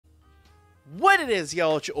What it is,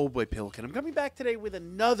 y'all, it's your old boy Pelican. I'm coming back today with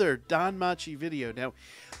another Danmachi video. Now,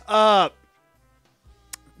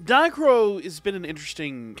 DanChro has been an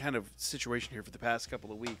interesting kind of situation here for the past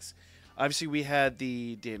couple of weeks. Obviously, we had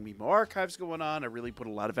the DanMemo archives going on. I really put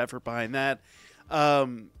a lot of effort behind that.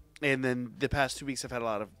 And then the past 2 weeks, I've had a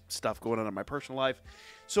lot of stuff going on in my personal life.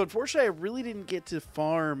 So, unfortunately, I really didn't get to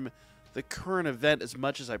farm the current event as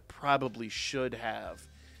much as I probably should have.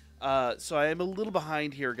 So I am a little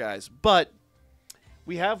behind here, guys. But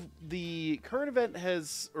we have the current event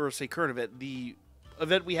the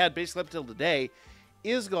event we had basically up until today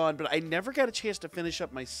is gone, but I never got a chance to finish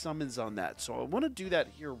up my summons on that. So I want to do that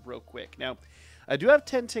here real quick. Now, I do have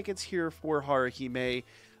 10 tickets here for Haruhime.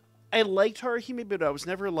 I liked Haruhime, but I was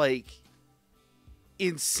never, like,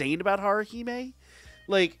 insane about Haruhime.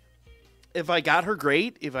 Like, if I got her,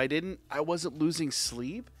 great. If I didn't, I wasn't losing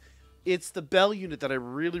sleep. It's the Bell unit that I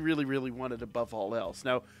really, really, really wanted above all else.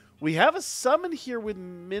 Now, we have a summon here with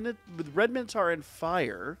Red Minotaur and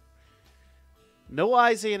Fire. No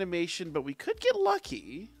eyes animation, but we could get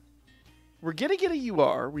lucky. We're going to get a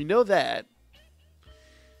UR. We know that.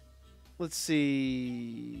 Let's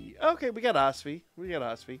see. Okay, we got Osvi.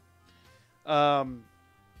 I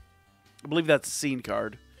believe that's a scene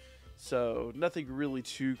card. So, nothing really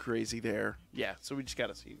too crazy there. Yeah, so we just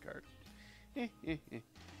got a scene card.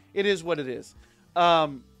 It is what it is.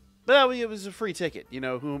 But it was a free ticket. You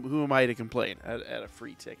know, who am I to complain at a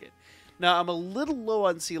free ticket? Now, I'm a little low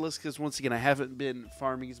on Sealess because, once again, I haven't been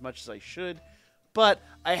farming as much as I should. But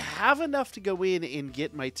I have enough to go in and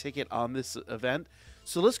get my ticket on this event.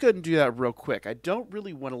 So let's go ahead and do that real quick. I don't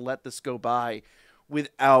really want to let this go by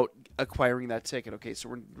without acquiring that ticket. Okay,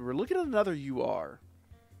 so we're looking at another UR.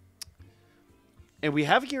 And we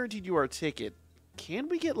have a guaranteed UR ticket. Can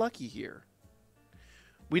we get lucky here?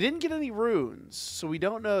 We didn't get any runes, so we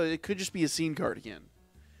don't know. It could just be a scene card again.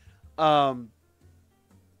 But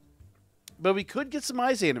we could get some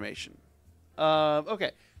eyes animation.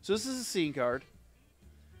 Okay, so this is a scene card.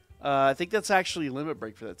 I think that's actually a limit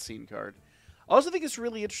break for that scene card. I also think it's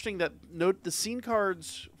really interesting that note the scene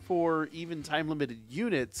cards for even time-limited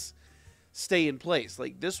units stay in place.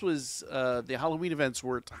 Like, this was, the Halloween events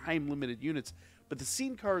were time-limited units, but the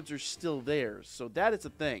scene cards are still there, so that is a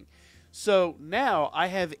thing. So now I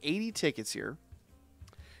have 80 tickets here,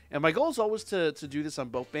 and my goal is always to do this on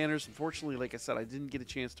both banners. Unfortunately, like I said, I didn't get a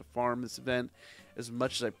chance to farm this event as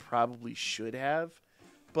much as I probably should have,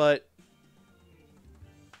 but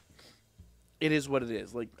it is what it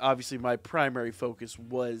is. Like, obviously, my primary focus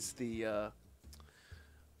was the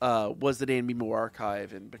DanMemo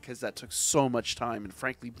archive, and because that took so much time and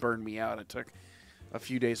frankly burned me out, I took a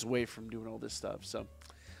few days away from doing all this stuff. So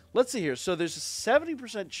let's see here. So there's a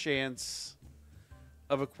 70% chance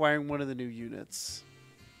of acquiring one of the new units.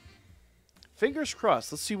 Fingers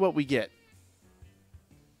crossed. Let's see what we get.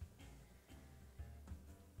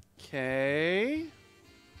 Okay.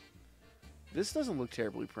 This doesn't look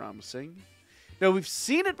terribly promising. Now, we've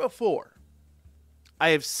seen it before.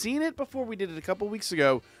 I have seen it before. We did it a couple weeks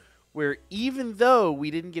ago, where even though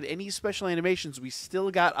we didn't get any special animations, we still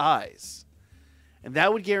got eyes. And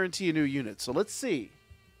that would guarantee a new unit. So let's see.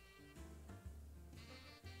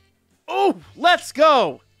 Oh, let's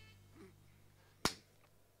go.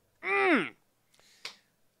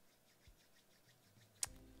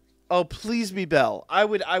 Oh, please be Bell.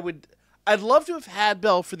 I'd love to have had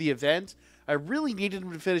Bell for the event. I really needed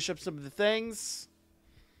him to finish up some of the things.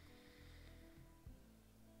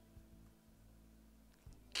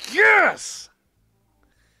 Yes!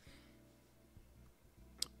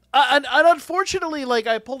 And unfortunately, like,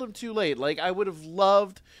 I pulled him too late. Like, I would have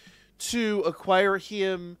loved to acquire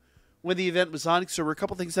him when the event was on, because there were a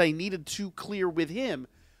couple things I needed to clear with him.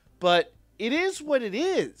 But it is what it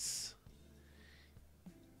is.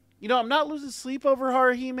 You know, I'm not losing sleep over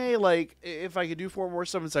Haruhime. Like, if I could do 4 more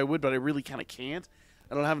summons, I would, but I really kind of can't.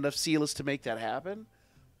 I don't have enough Sealess to make that happen.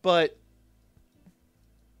 But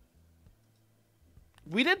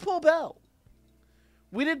we did pull Bell.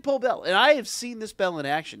 And I have seen this Bell in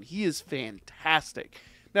action. He is fantastic.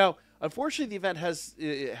 Now, unfortunately, the event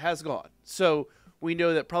has gone. So we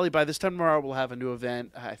know that probably by this time tomorrow we'll have a new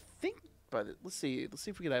event. I think let's see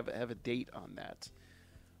if we can have a date on that.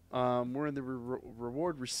 We're in the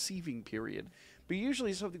reward receiving period, but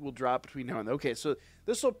usually something will drop between now and then. Okay, so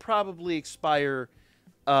this will probably expire.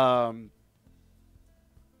 I'm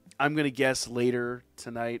gonna guess later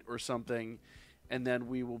tonight or something. And then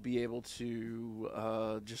we will be able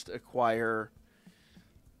to just acquire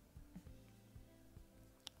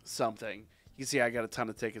something. You can see I got a ton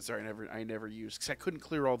of tickets there I never used because I couldn't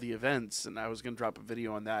clear all the events, and I was going to drop a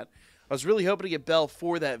video on that. I was really hoping to get Belle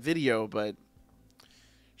for that video, but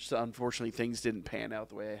Just unfortunately, things didn't pan out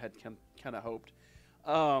the way I had kind of hoped.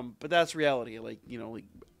 But that's reality. Like, like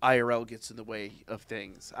IRL gets in the way of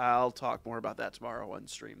things. I'll talk more about that tomorrow on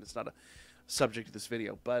stream. It's not a subject of this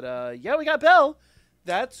video. But, yeah, we got Belle.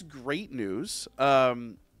 That's great news.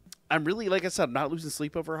 I'm really, like I said, I'm not losing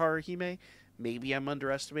sleep over Haruhime. Maybe I'm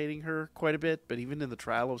underestimating her quite a bit. But even in the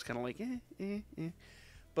trial, I was kind of like,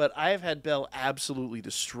 But I have had Belle absolutely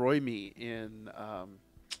destroy me in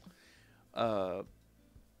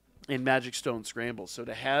Magic Stone Scramble. So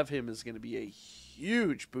to have him is going to be a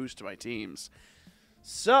huge boost to my teams.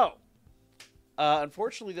 So,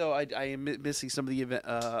 unfortunately, though, I am missing some of the event,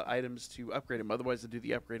 items to upgrade him. Otherwise, I'd do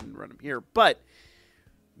the upgrade and run him here. But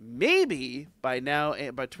maybe between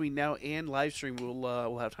now and live stream,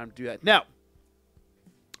 we'll have time to do that. Now,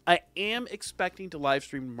 I am expecting to live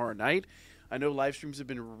stream tomorrow night. I know live streams have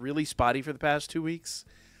been really spotty for the past 2 weeks,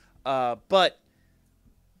 but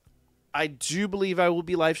I do believe I will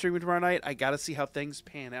be live streaming tomorrow night. I got to see how things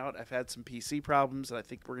pan out. I've had some PC problems, and I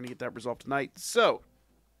think we're going to get that resolved tonight. So,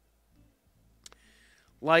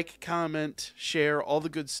 like, comment, share, all the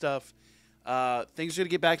good stuff. Things are going to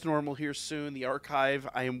get back to normal here soon. The archive,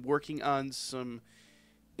 I am working on some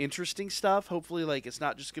interesting stuff. Hopefully, like, it's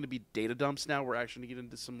not just going to be data dumps now. We're actually going to get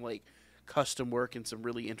into some, like, custom work and some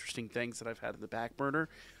really interesting things that I've had in the back burner.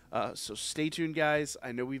 So stay tuned, guys.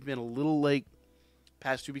 I know we've been a little late.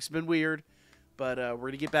 Past 2 weeks have been weird, but we're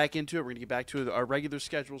going to get back into it. We're going to get back to our regular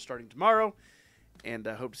schedule starting tomorrow, and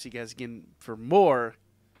I hope to see you guys again for more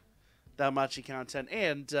Danmachi content.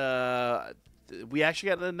 And we actually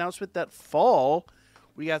got an announcement that fall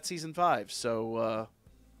we got Season 5, so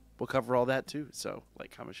we'll cover all that too. So, like,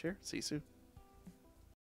 comment, share. See you soon.